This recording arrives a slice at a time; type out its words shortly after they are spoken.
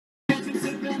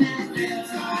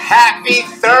Happy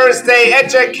Thursday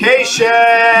education!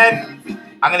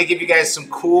 I'm going to give you guys some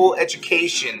cool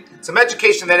education. Some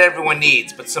education that everyone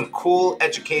needs, but some cool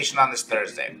education on this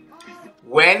Thursday.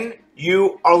 When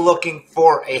you are looking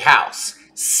for a house,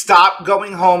 stop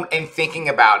going home and thinking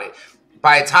about it.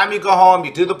 By the time you go home,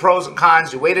 you do the pros and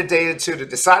cons, you wait a day or two to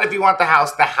decide if you want the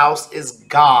house is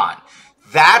gone.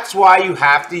 That's why you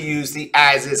have to use the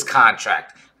as-is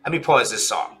contract. Let me pause this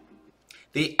song.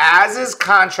 The as-is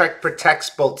contract protects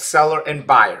both seller and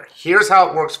buyer. Here's how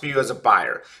it works for you as a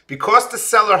buyer. Because the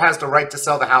seller has the right to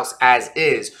sell the house as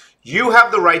is, you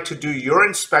have the right to do your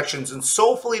inspections and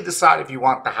soulfully decide if you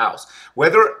want the house.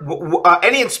 Whether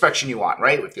any inspection you want,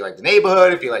 right? If you like the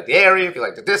neighborhood, if you like the area, if you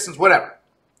like the distance, whatever.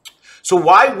 So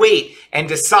why wait and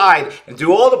decide and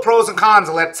do all the pros and cons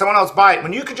and let someone else buy it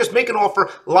when you can just make an offer,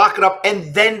 lock it up,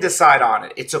 and then decide on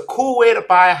it? It's a cool way to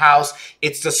buy a house.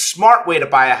 It's the smart way to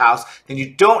buy a house. Then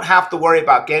you don't have to worry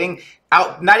about getting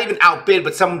out, not even outbid,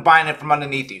 but someone buying it from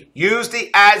underneath you. Use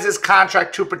the as-is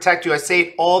contract to protect you. I say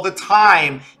it all the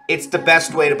time. It's the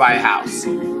best way to buy a house.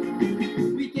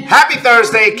 Happy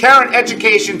Thursday, Kerin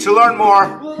Education. To learn more,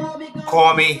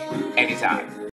 call me anytime.